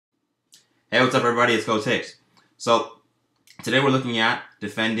Hey, what's up everybody? It's Coach Hicks. So today we're looking at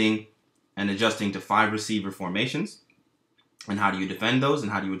defending and adjusting to 5 receiver formations and how do you defend those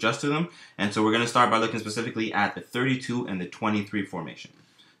and how do you adjust to them. And so we're going to start by looking specifically at the 32 and the 23 formation.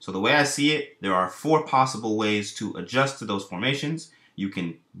 So the way I see it, there are 4 possible ways to adjust to those formations. You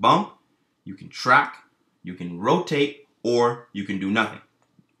can bump, you can track, you can rotate, or you can do nothing.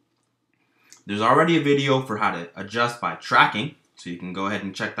 There's already a video for how to adjust by tracking. So you can go ahead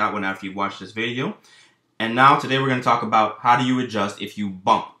and check that one after you watch this video. And now today we're going to talk about how do you adjust if you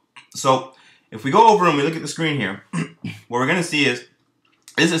bump. So if we go over and we look at the screen here, what we're going to see is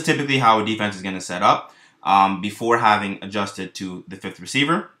this is typically how a defense is going to set up before having adjusted to the 5th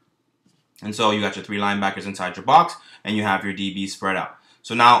receiver. And so you got your 3 linebackers inside your box and you have your DBs spread out.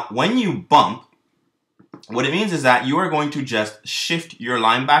 So now when you bump, what it means is that you are going to just shift your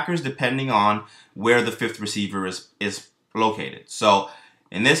linebackers depending on where the 5th receiver is located. So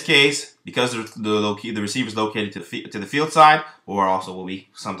in this case, because the receiver is located to the field side, or also what we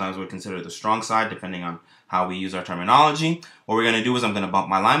sometimes would consider the strong side, depending on how we use our terminology, what we're going to do is I'm going to bump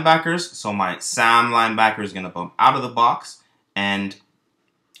my linebackers. So my Sam linebacker is going to bump out of the box, and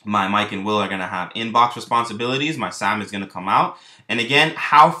my Mike and Will are going to have in-box responsibilities. My Sam is going to come out. And again,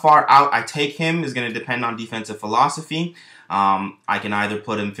 how far out I take him is going to depend on defensive philosophy. I can either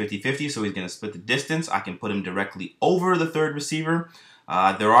put him 50-50, so he's going to split the distance. I can put him directly over the 3rd receiver.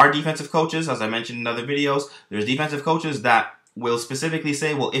 There are defensive coaches, as I mentioned in other videos, there's defensive coaches that will specifically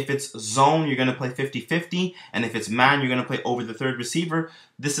say, well, if it's zone, you're going to play 50-50, and if it's man, you're going to play over the 3rd receiver.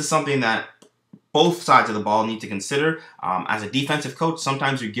 This is something that both sides of the ball need to consider. As a defensive coach,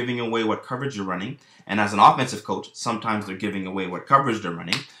 sometimes you're giving away what coverage you're running, and as an offensive coach, sometimes they're giving away what coverage they're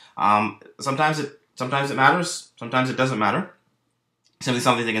running. Sometimes it matters, sometimes it doesn't matter. Simply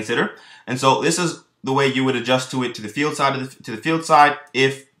something to consider. And so this is the way you would adjust to it to the field side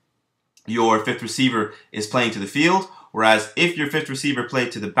if your 5th receiver is playing to the field, whereas if your 5th receiver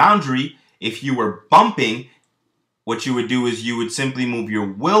played to the boundary, if you were bumping, what you would do is you would simply move your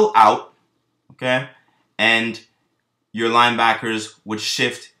will out, okay, and your linebackers would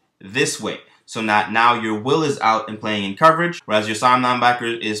shift this way. So now your will is out and playing in coverage, whereas your Sam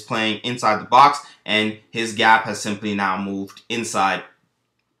linebacker is playing inside the box, and his gap has simply now moved inside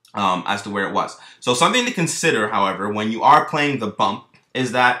as to where it was. So something to consider, however, when you are playing the bump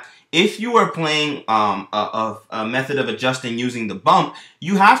is that if you are playing a method of adjusting using the bump,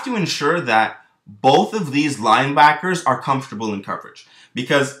 you have to ensure that both of these linebackers are comfortable in coverage.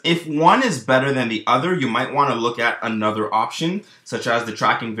 Because if one is better than the other, you might want to look at another option, such as the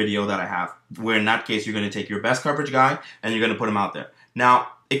tracking video that I have, where in that case, you're going to take your best coverage guy and you're going to put him out there.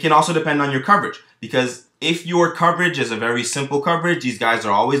 Now, it can also depend on your coverage, because if your coverage is a very simple coverage, these guys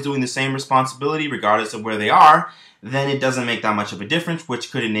are always doing the same responsibility regardless of where they are, then it doesn't make that much of a difference, which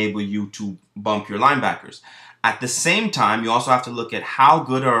could enable you to bump your linebackers. At the same time, you also have to look at how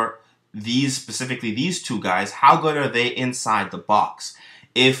good are specifically these 2 guys, how good are they inside the box?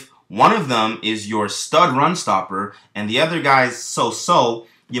 If one of them is your stud run stopper and the other guy's so-so,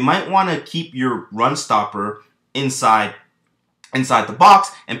 you might want to keep your run stopper inside the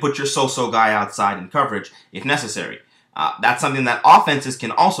box and put your so-so guy outside in coverage if necessary. That's something that offenses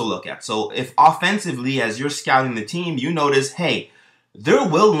can also look at. So if offensively, as you're scouting the team, you notice, hey, their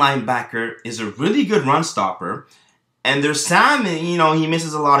will linebacker is a really good run stopper, and their Sam, he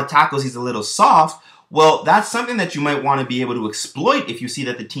misses a lot of tackles, he's a little soft. Well, that's something that you might want to be able to exploit if you see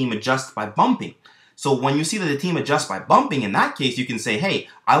that the team adjusts by bumping. So when you see that the team adjusts by bumping, in that case, you can say, hey,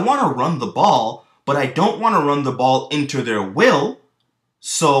 I want to run the ball, but I don't want to run the ball into their will.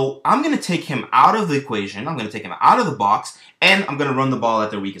 So I'm going to take him out of the equation. I'm going to take him out of the box, and I'm going to run the ball at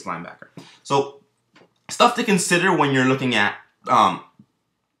their weakest linebacker. So stuff to consider when you're looking at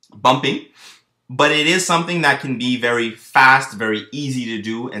bumping. But it is something that can be very fast, very easy to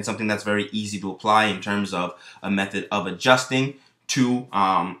do, and something that's very easy to apply in terms of a method of adjusting to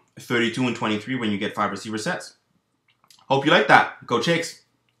 32 and 23 when you get 5 receiver sets. Hope you like that. Coach Hicks.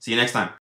 See you next time.